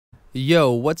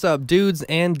Yo, what's up dudes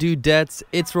and dudettes?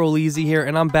 It's Rolleezy here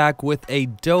and I'm back with a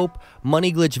dope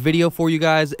money glitch video for you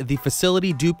guys. The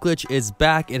facility dupe glitch is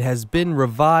back. It has been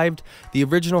revived. The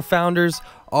original founders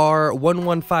are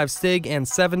 115 Stig and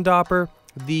 7 Dopper.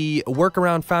 The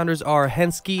workaround founders are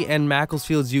Henske and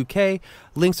Macclesfields UK.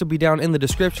 Links will be down in the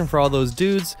description for all those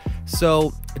dudes.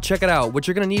 So check it out. What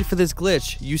you're gonna need for this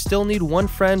glitch, you still need one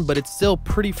friend, but it's still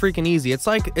pretty freaking easy. It's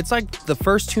like the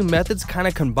first two methods kind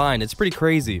of combined. It's pretty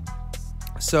crazy.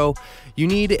 So you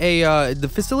need a the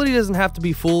facility doesn't have to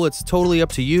be full, it's totally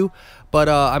up to you, but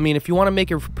I mean, if you want to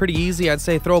make it pretty easy, I'd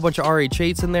say throw a bunch of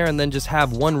RH8s in there and then just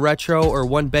have one retro or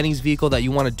one Benny's vehicle that you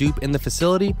want to dupe in the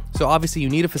facility. So obviously you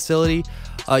need a facility,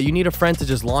 you need a friend to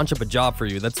just launch up a job for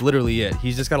you. That's literally it.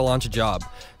 He's just got to launch a job.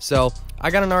 So I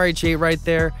got an RH8 right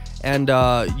there, and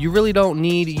you really don't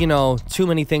need, you know, too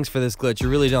many things for this glitch. You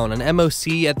really don't. An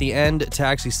MOC at the end to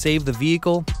actually save the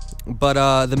vehicle.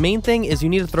 But the main thing is you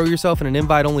need to throw yourself in an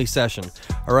invite-only session.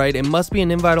 Alright, it must be an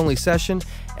invite-only session,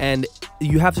 and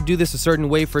you have to do this a certain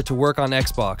way for it to work on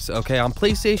Xbox. Okay, on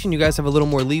PlayStation you guys have a little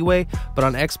more leeway, but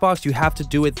on Xbox you have to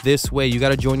do it this way. You got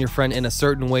to join your friend in a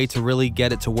certain way to really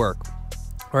get it to work.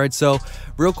 Alright, so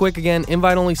real quick again,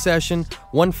 invite-only session,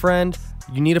 one friend.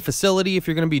 You need a facility if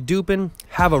you're going to be duping,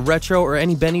 have a retro or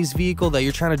any Benny's vehicle that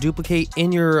you're trying to duplicate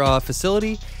in your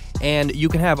facility, and you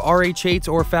can have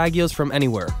RH8s or Fagios from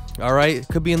anywhere. Alright, it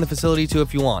could be in the facility too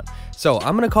if you want. So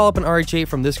I'm going to call up an RH8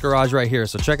 from this garage right here,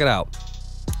 so check it out.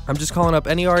 I'm just calling up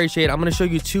any RH8. I'm going to show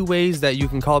you two ways that you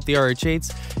can call up the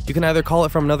RH8s. You can either call it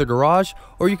from another garage,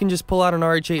 or you can just pull out an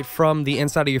RH8 from the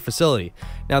inside of your facility.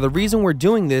 Now the reason we're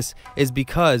doing this is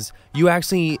because you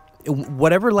actually,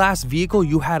 whatever last vehicle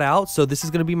you had out, so this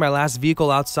is going to be my last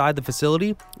vehicle outside the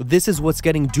facility, this is what's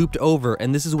getting duped over,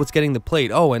 and this is what's getting the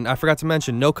plate. Oh, and I forgot to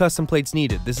mention, no custom plates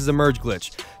needed. This is a merge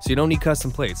glitch, so you don't need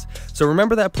custom plates. So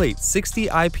remember that plate, 60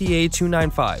 IPA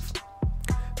 295.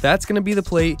 That's going to be the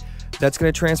plate that's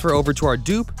going to transfer over to our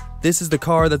dupe. This is the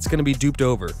car that's going to be duped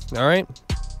over. All right,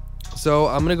 so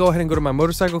I'm going to go ahead and go to my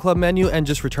motorcycle club menu and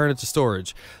just return it to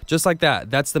storage, just like that.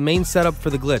 That's the main setup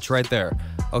for the glitch right there.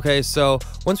 Okay, so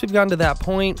once we've gotten to that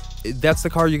point, that's the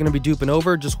car you're going to be duping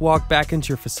over. Just walk back into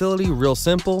your facility, real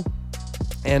simple.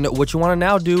 And what you want to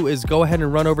now do is go ahead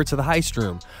and run over to the heist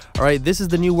room. All right, this is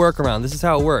the new workaround. This is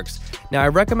how it works. Now, I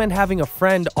recommend having a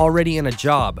friend already in a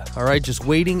job. All right, just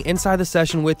waiting inside the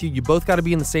session with you. You both got to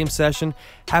be in the same session.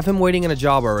 Have him waiting in a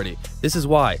job already. This is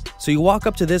why. So you walk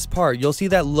up to this part. You'll see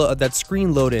that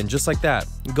screen load in just like that.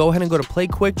 Go ahead and go to play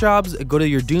quick jobs. Go to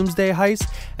your doomsday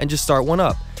heist and just start one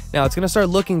up. Now it's going to start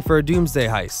looking for a doomsday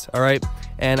heist, all right?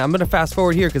 And I'm going to fast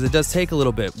forward here because it does take a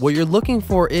little bit. What you're looking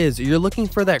for is, you're looking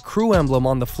for that crew emblem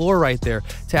on the floor right there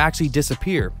to actually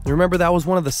disappear. Remember, that was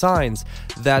one of the signs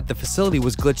that the facility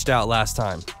was glitched out last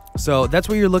time. So that's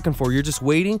what you're looking for. You're just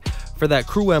waiting for that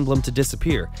crew emblem to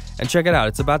disappear. And check it out,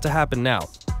 it's about to happen now.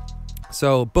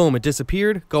 So boom, it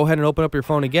disappeared. Go ahead and open up your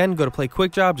phone again, go to play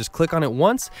quick job, just click on it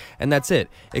once, and that's it.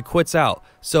 It quits out.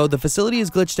 So the facility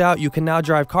is glitched out. You can now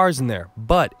drive cars in there.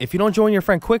 But if you don't join your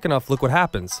friend quick enough, look what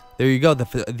happens. There you go.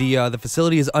 The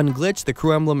facility is unglitched, the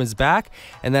crew emblem is back,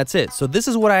 and that's it. So this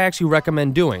is what I actually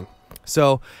recommend doing.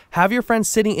 So have your friend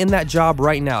sitting in that job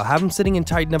right now. Have him sitting in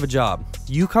Titan of a job.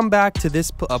 You come back to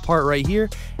this part right here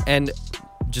and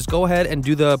just go ahead and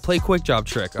do the play quick job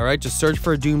trick. All right, just search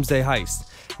for a doomsday heist.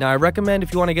 Now I recommend,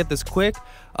 if you want to get this quick,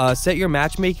 set your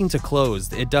matchmaking to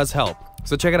closed. It does help.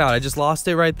 So check it out. I just lost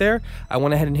it right there. I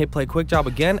went ahead and hit play quick job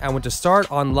again. I went to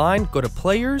start online, go to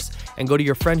players, and go to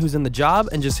your friend who's in the job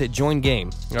and just hit join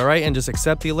game. All right, and just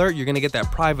accept the alert. You're going to get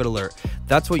that private alert.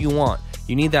 That's what you want.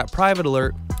 You need that private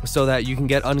alert so that you can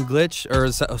get unglitched,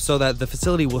 or so that the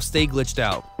facility will stay glitched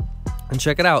out. And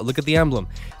check it out, look at the emblem.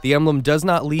 The emblem does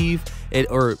not leave,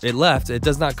 it left, it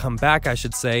does not come back, I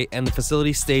should say, and the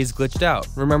facility stays glitched out.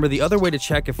 Remember, the other way to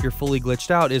check if you're fully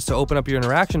glitched out is to open up your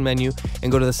interaction menu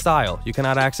and go to the style. You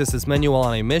cannot access this menu while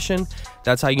on a mission.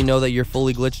 That's how you know that you're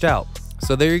fully glitched out.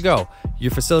 So there you go.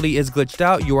 Your facility is glitched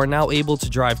out. You are now able to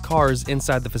drive cars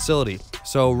inside the facility.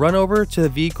 So run over to the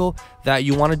vehicle that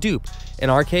you want to dupe. In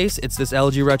our case, it's this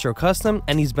LG Retro Custom.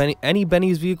 Any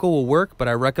Benny's vehicle will work, but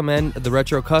I recommend the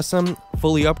Retro Custom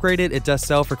fully upgraded. It does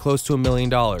sell for close to $1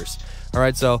 million. All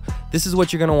right, so this is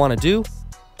what you're going to want to do.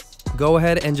 Go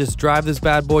ahead and just drive this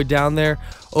bad boy down there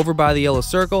over by the yellow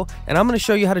circle, and I'm going to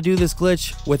show you how to do this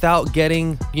glitch without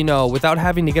getting, without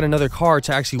having to get another car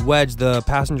to actually wedge the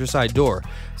passenger side door.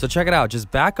 So check it out. Just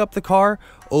back up the car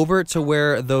over to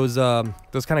where those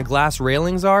kind of glass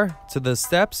railings are, to the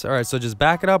steps. All right, so just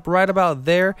back it up right about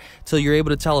there till you're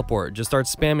able to teleport. Just start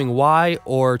spamming Y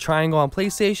or triangle on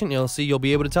PlayStation. You'll see you'll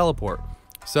be able to teleport.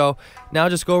 So now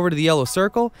just go over to the yellow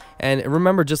circle, and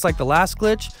remember, just like the last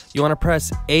glitch, you want to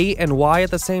press A and Y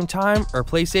at the same time, or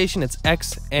PlayStation, it's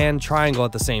X and triangle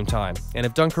at the same time. And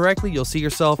if done correctly, you'll see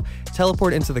yourself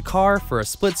teleport into the car for a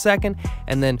split second,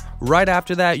 and then right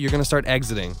after that, you're going to start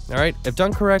exiting. All right, if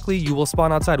done correctly, you will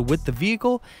spawn outside with the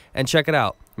vehicle, and check it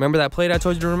out. Remember that plate I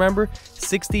told you to remember?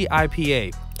 60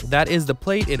 IPA. That is the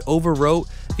plate. It overwrote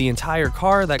the entire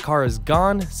car. That car is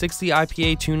gone. 60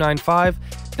 IPA 295.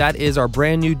 That is our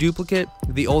brand new duplicate.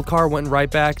 The old car went right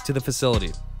back to the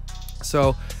facility.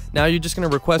 So now you're just going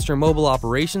to request your mobile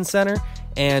operations center.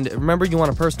 And remember, you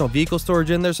want a personal vehicle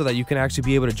storage in there so that you can actually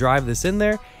be able to drive this in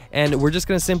there. And we're just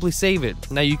going to simply save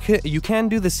it. Now you can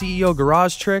do the CEO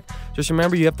garage trick. Just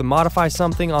remember, you have to modify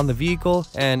something on the vehicle,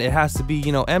 and it has to be,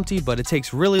 you know, empty, but it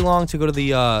takes really long to go to the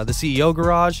CEO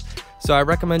garage. So I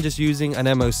recommend just using an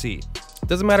MOC.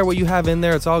 Doesn't matter what you have in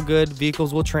there, it's all good.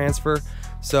 Vehicles will transfer.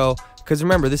 So, because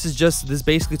remember, this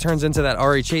basically turns into that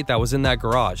RH8 that was in that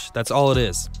garage. That's all it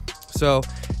is. So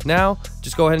now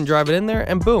just go ahead and drive it in there,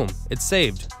 and boom, it's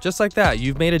saved. Just like that,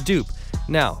 you've made a dupe.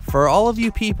 Now, for all of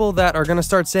you people that are going to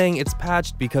start saying it's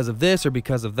patched because of this or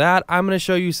because of that, I'm going to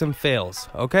show you some fails,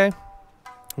 okay?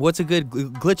 What's a good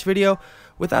glitch video?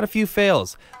 Without a few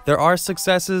fails. There are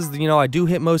successes. You know, I do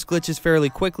hit most glitches fairly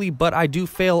quickly, but I do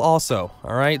fail also,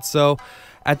 all right? So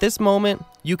at this moment,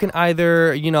 you can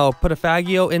either, you know, put a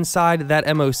Faggio inside that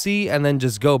MOC and then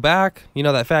just go back. You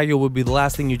know, that Faggio would be the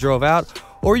last thing you drove out.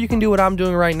 Or you can do what I'm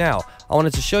doing right now. I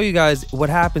wanted to show you guys what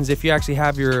happens if you actually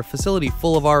have your facility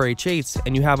full of RH8s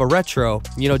and you have a retro,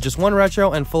 you know, just one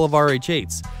retro and full of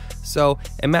RH8s. So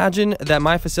imagine that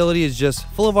my facility is just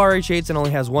full of RH8s and only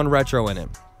has one retro in it.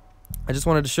 I just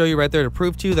wanted to show you right there to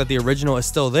prove to you that the original is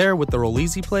still there with the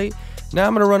Rolleezy plate. Now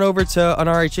I'm going to run over to an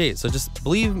RH8. So just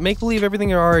make believe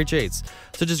everything are RH8s.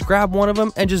 So just grab one of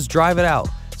them and just drive it out.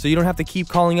 So you don't have to keep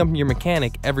calling up your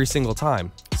mechanic every single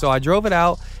time. So I drove it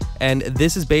out, and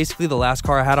this is basically the last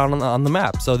car I had on the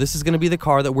map. So this is going to be the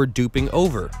car that we're duping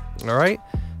over. All right.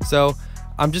 So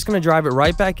I'm just going to drive it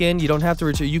right back in. You don't have to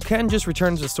return. You can just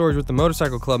return to storage with the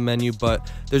motorcycle club menu,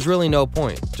 but there's really no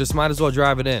point. Just might as well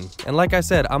drive it in. And like I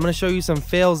said, I'm going to show you some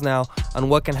fails now on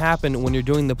what can happen when you're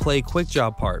doing the play quick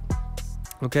job part.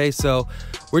 Okay, so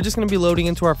we're just going to be loading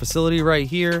into our facility right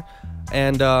here.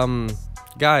 And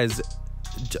guys,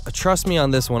 trust me on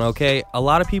this one, okay? A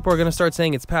lot of people are going to start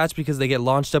saying it's patched because they get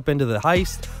launched up into the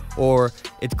heist, or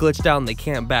it's glitched out and they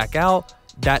can't back out.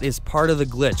 That is part of the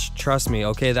glitch, trust me,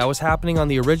 okay? That was happening on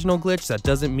the original glitch. That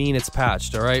doesn't mean it's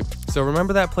patched, all right? So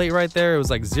remember that plate right there? It was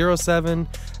like 07.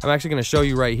 I'm actually going to show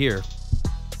you right here.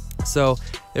 So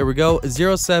there we go,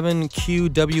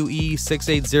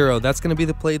 07QWE680. That's going to be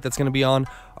the plate that's going to be on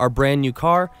our brand new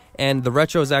car, and the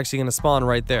retro is actually going to spawn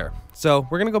right there. So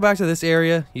we're going to go back to this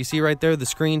area. You see right there, the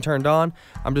screen turned on.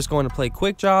 I'm just going to play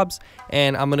quick jobs,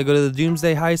 and I'm going to go to the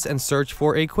Doomsday Heist and search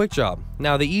for a quick job.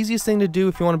 Now, the easiest thing to do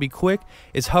if you want to be quick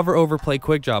is hover over play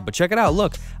quick job. But check it out.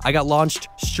 Look, I got launched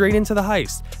straight into the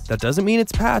heist. That doesn't mean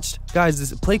it's patched. Guys,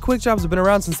 this play quick jobs have been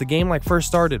around since the game like first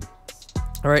started.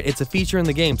 All right, it's a feature in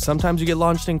the game. Sometimes you get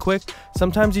launched in quick,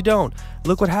 sometimes you don't.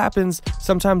 Look what happens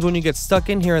sometimes when you get stuck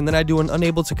in here and then I do an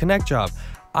unable to connect job.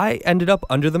 I ended up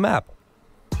under the map.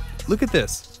 Look at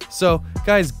this. So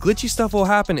guys, glitchy stuff will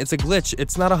happen. It's a glitch.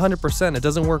 It's not 100%. It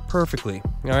doesn't work perfectly.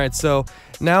 All right, so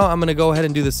now I'm gonna go ahead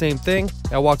and do the same thing.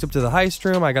 I walked up to the heist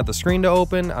room. I got the screen to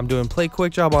open. I'm doing play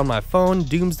quick job on my phone,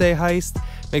 Doomsday Heist.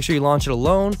 Make sure you launch it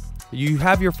alone. You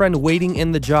have your friend waiting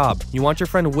in the job. You want your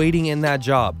friend waiting in that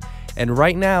job. And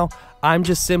right now, I'm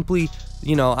just simply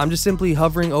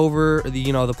hovering over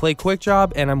the play quick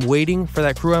job, and I'm waiting for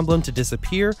that crew emblem to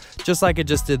disappear, just like it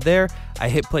just did there. I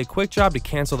hit play quick job to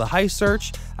cancel the heist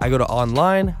search. I go to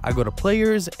online, I go to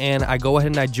players, and I go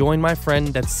ahead and I join my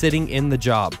friend that's sitting in the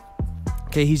job.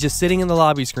 Okay, he's just sitting in the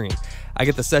lobby screen. I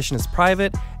get the session as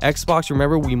private. Xbox,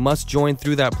 remember, we must join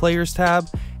through that players tab.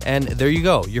 And there you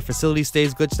go, your facility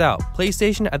stays glitched out.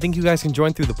 PlayStation, I think you guys can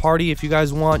join through the party if you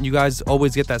guys want. You guys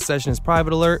always get that session as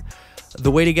private alert. The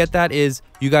way to get that is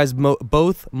you guys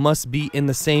both must be in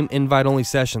the same invite only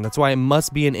session. That's why it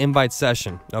must be an invite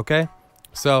session, okay?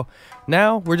 So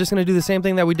now we're just gonna do the same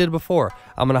thing that we did before.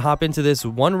 I'm gonna hop into this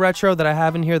one retro that I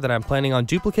have in here that I'm planning on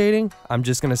duplicating. I'm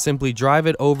just gonna simply drive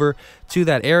it over to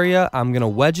that area. I'm gonna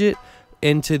wedge it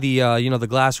into the the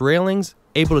glass railings,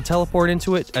 able to teleport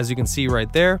into it, as you can see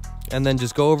right there, and then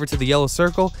just go over to the yellow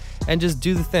circle and just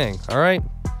do the thing. All right,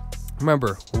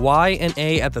 remember, Y and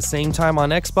A at the same time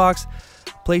on Xbox.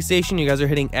 PlayStation, you guys are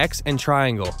hitting X and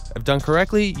triangle. If done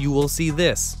correctly, you will see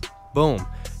this. Boom,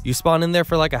 you spawn in there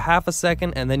for like a half a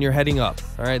second and then you're heading up.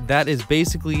 All right, that is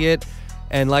basically it.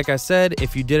 And like I said,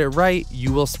 if you did it right,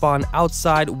 you will spawn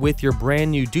outside with your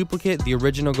brand new duplicate. The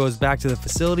original goes back to the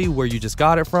facility where you just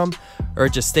got it from, or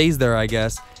it just stays there, I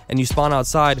guess, and you spawn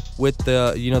outside with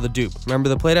the, you know, the dupe. Remember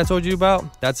the plate I told you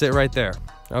about? That's it right there.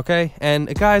 Okay,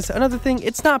 and guys, another thing,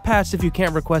 it's not patched if you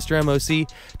can't request your MOC.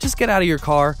 Just get out of your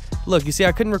car. Look, you see,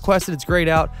 I couldn't request it. It's grayed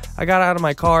out. I got out of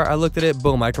my car, I looked at it,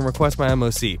 boom, I can request my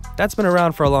MOC. That's been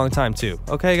around for a long time too.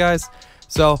 Okay, guys?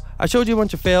 So I showed you a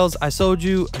bunch of fails. I showed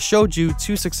you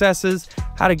 2 successes,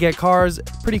 how to get cars.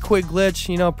 Pretty quick glitch,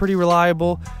 you know, pretty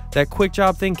reliable. That quick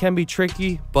job thing can be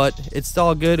tricky, but it's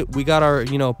all good. We got our,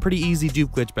 you know, pretty easy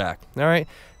dupe glitch back. All right,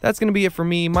 that's gonna be it for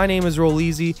me. My name is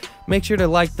Rolleezy. Make sure to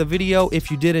like the video if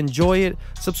you did enjoy it.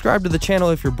 Subscribe to the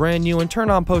channel if you're brand new, and turn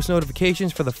on post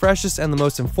notifications for the freshest and the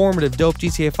most informative dope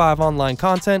GTA 5 online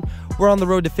content. We're on the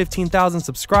road to 15,000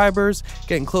 subscribers,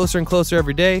 getting closer and closer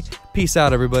every day. Peace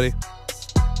out, everybody.